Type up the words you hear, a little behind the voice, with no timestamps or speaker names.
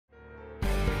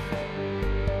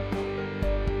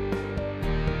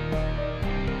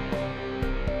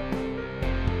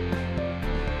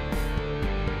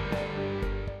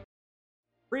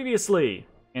Previously,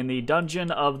 in the dungeon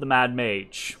of the Mad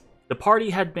Mage, the party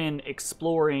had been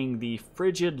exploring the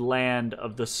frigid land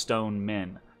of the Stone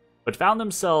Men, but found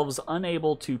themselves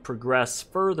unable to progress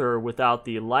further without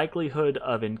the likelihood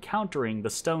of encountering the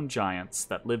stone giants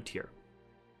that lived here.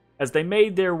 As they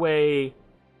made their way,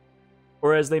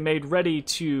 or as they made ready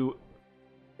to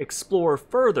explore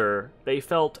further, they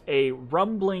felt a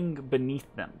rumbling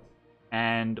beneath them,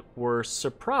 and were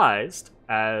surprised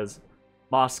as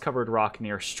moss-covered rock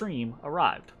near a stream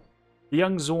arrived. The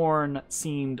young Zorn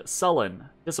seemed sullen,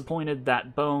 disappointed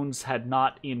that Bones had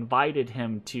not invited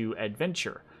him to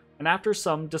adventure, and after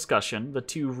some discussion, the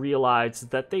two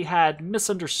realized that they had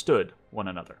misunderstood one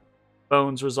another.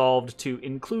 Bones resolved to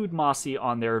include Mossy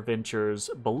on their ventures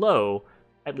below,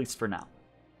 at least for now.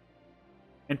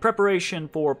 In preparation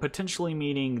for potentially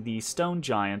meeting the stone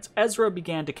giants, Ezrah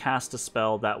began to cast a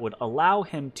spell that would allow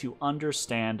him to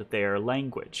understand their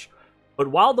language. But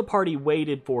while the party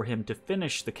waited for him to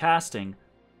finish the casting,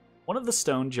 one of the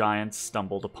stone giants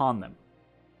stumbled upon them.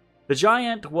 The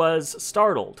giant was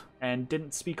startled and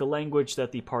didn't speak a language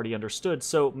that the party understood,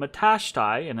 so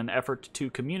Matashtai, in an effort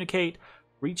to communicate,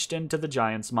 reached into the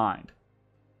giant's mind.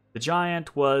 The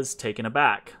giant was taken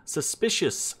aback,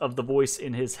 suspicious of the voice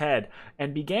in his head,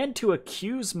 and began to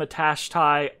accuse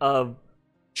Matashtai of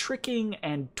tricking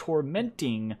and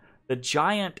tormenting the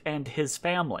giant and his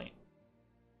family.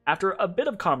 After a bit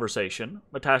of conversation,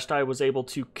 Matashtai was able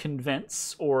to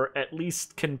convince, or at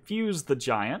least confuse the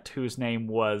giant, whose name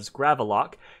was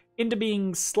Gravelock, into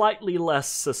being slightly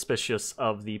less suspicious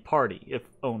of the party, if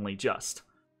only just.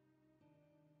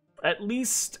 At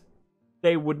least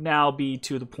they would now be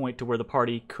to the point to where the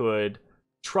party could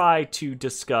try to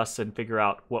discuss and figure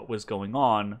out what was going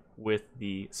on with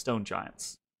the stone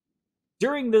giants.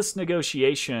 During this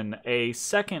negotiation, a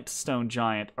second stone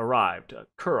giant arrived,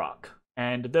 Kurok.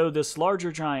 And though this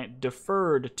larger giant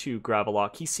deferred to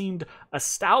Gravelock, he seemed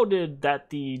astounded that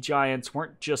the giants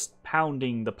weren't just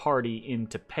pounding the party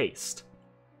into paste.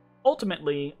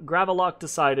 Ultimately, Gravelock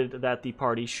decided that the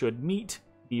party should meet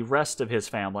the rest of his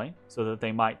family, so that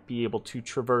they might be able to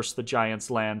traverse the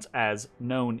giants' lands as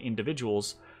known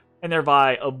individuals, and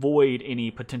thereby avoid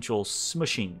any potential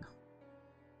smushing.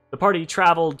 The party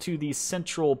traveled to the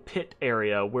central pit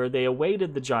area where they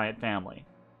awaited the giant family.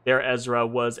 There, Ezrah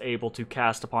was able to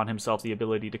cast upon himself the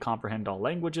ability to comprehend all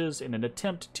languages in an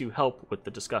attempt to help with the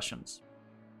discussions.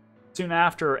 Soon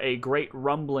after, a great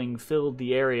rumbling filled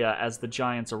the area as the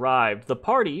giants arrived. The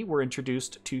party were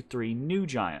introduced to three new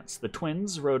giants, the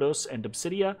twins, Rhodos and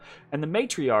Obsidia, and the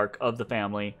matriarch of the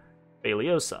family,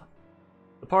 Baliosa.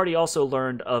 The party also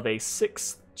learned of a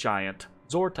sixth giant,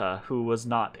 Zorta, who was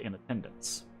not in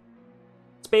attendance.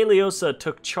 Baliosa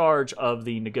took charge of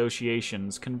the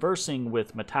negotiations, conversing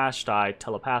with Matashtai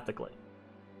telepathically.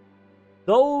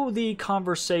 Through the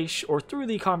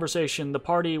conversation, the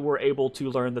party were able to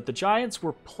learn that the giants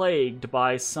were plagued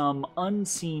by some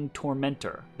unseen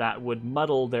tormentor that would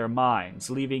muddle their minds,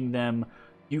 leaving them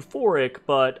euphoric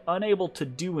but unable to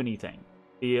do anything,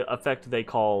 the effect they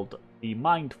called the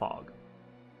mind fog.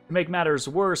 To make matters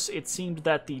worse, it seemed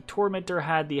that the tormentor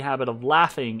had the habit of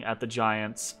laughing at the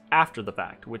giants after the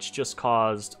fact, which just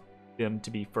caused them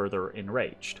to be further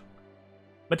enraged.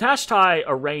 Matashtai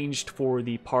arranged for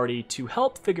the party to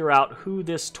help figure out who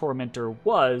this tormentor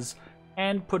was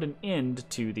and put an end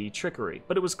to the trickery,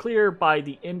 but it was clear by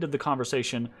the end of the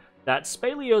conversation that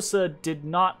Spaliosa did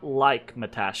not like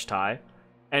Matashtai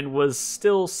and was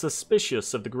still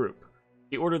suspicious of the group.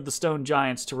 He ordered the stone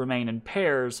giants to remain in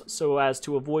pairs so as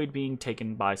to avoid being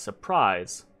taken by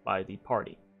surprise by the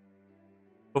party.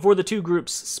 Before the two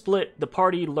groups split, the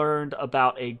party learned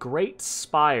about a great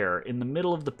spire in the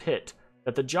middle of the pit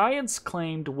that the giants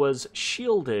claimed was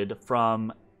shielded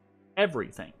from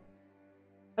everything.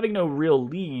 Having no real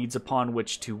leads upon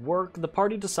which to work, the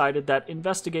party decided that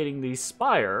investigating the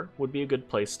spire would be a good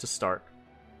place to start.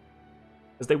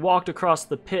 As they walked across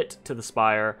the pit to the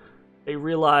spire, they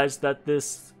realized that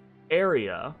this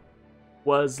area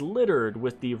was littered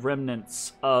with the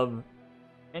remnants of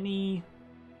any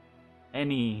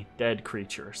dead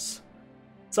creatures,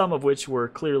 some of which were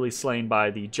clearly slain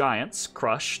by the giants,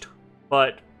 crushed,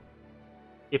 but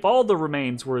if all the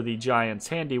remains were the giants'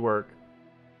 handiwork,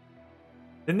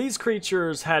 then these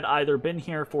creatures had either been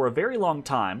here for a very long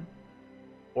time,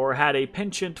 or had a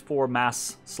penchant for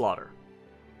mass slaughter.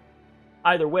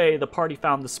 Either way, the party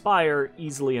found the spire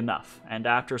easily enough, and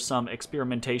after some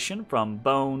experimentation from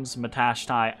Bones,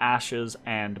 Matashtai, Ashes,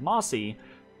 and Mossy,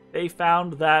 they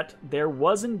found that there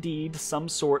was indeed some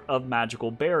sort of magical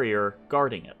barrier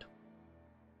guarding it.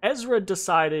 Ezrah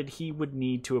decided he would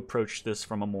need to approach this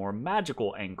from a more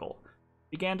magical angle,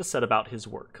 began to set about his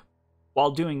work.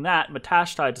 While doing that,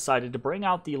 Matashtai decided to bring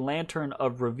out the Lantern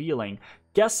of Revealing,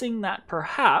 guessing that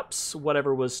perhaps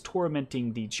whatever was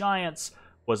tormenting the giants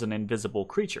was an invisible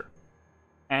creature.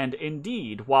 And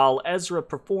indeed, while Ezrah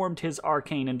performed his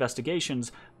arcane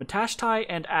investigations, Matashtai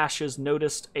and Ashes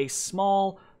noticed a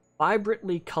small,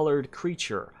 vibrantly colored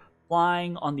creature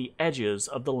flying on the edges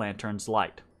of the lantern's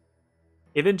light.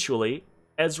 Eventually,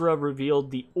 Ezrah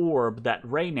revealed the orb that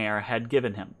Raynair had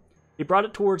given him. He brought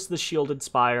it towards the shielded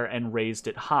spire and raised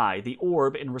it high. The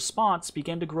orb, in response,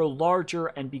 began to grow larger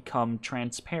and become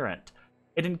transparent.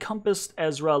 It encompassed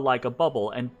Ezrah like a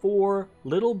bubble, and 4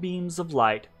 little beams of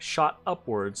light shot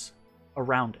upwards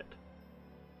around it.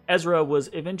 Ezrah was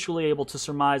eventually able to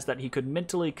surmise that he could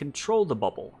mentally control the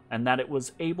bubble, and that it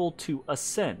was able to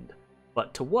ascend,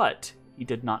 but to what, he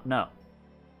did not know.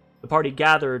 The party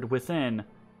gathered within,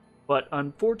 but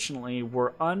unfortunately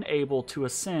were unable to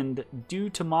ascend due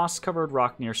to moss-covered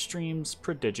rock near stream's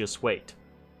prodigious weight.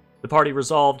 The party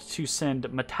resolved to send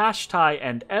Matashtai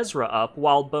and Ezrah up,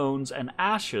 while Bones and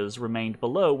Ashes remained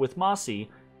below with Mossy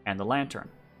and the lantern,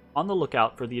 on the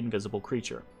lookout for the invisible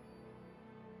creature.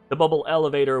 The bubble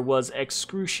elevator was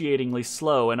excruciatingly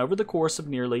slow, and over the course of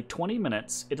nearly 20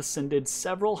 minutes, it ascended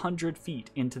several hundred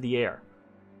feet into the air.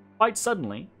 Quite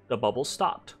suddenly, the bubble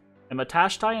stopped, and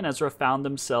Matashtai and Ezrah found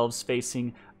themselves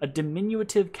facing a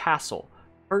diminutive castle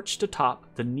perched atop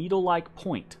the needle-like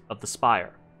point of the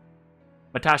spire.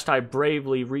 Matashtai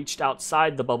bravely reached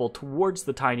outside the bubble towards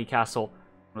the tiny castle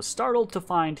and was startled to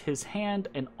find his hand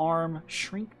and arm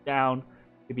shrink down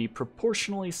to be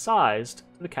proportionally sized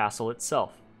to the castle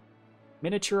itself.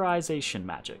 Miniaturization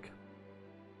magic.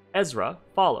 Ezrah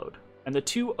followed, and the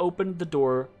two opened the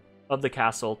door of the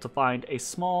castle to find a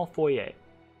small foyer.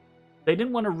 They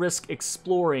didn't want to risk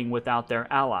exploring without their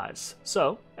allies,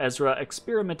 so Ezrah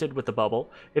experimented with the bubble,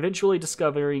 eventually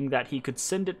discovering that he could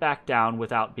send it back down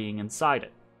without being inside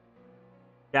it.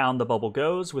 Down the bubble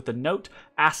goes, with a note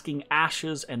asking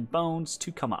Ashes and Bones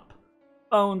to come up.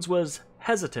 Bones was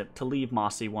hesitant to leave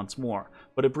Mossy once more,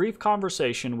 but a brief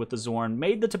conversation with the Zorn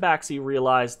made the Tabaxi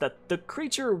realize that the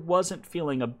creature wasn't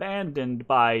feeling abandoned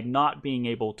by not being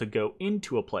able to go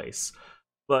into a place,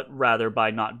 but rather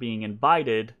by not being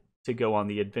invited to go on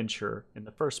the adventure in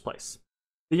the first place.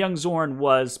 The young Zorn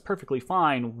was perfectly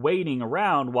fine waiting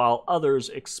around while others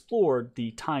explored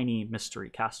the tiny mystery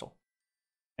castle.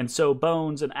 And so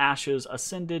Bones and Ashes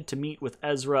ascended to meet with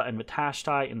Ezrah and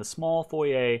Matashtai in the small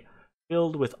foyer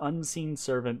filled with unseen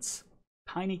servants,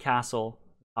 tiny castle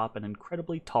atop an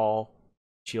incredibly tall,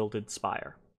 shielded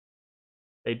spire.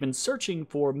 They'd been searching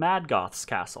for Madgoth's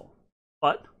castle,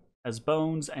 but, as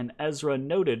Bones and Ezrah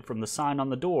noted from the sign on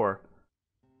the door,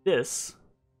 this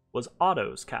was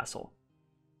Otto's castle,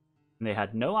 and they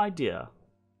had no idea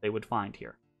they would find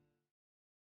here.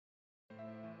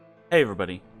 Hey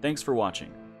everybody, thanks for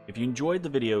watching. If you enjoyed the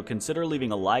video, consider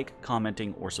leaving a like,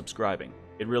 commenting, or subscribing.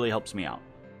 It really helps me out.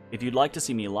 If you'd like to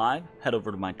see me live, head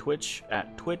over to my Twitch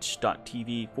at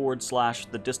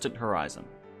twitch.tv/thedistanthorizon.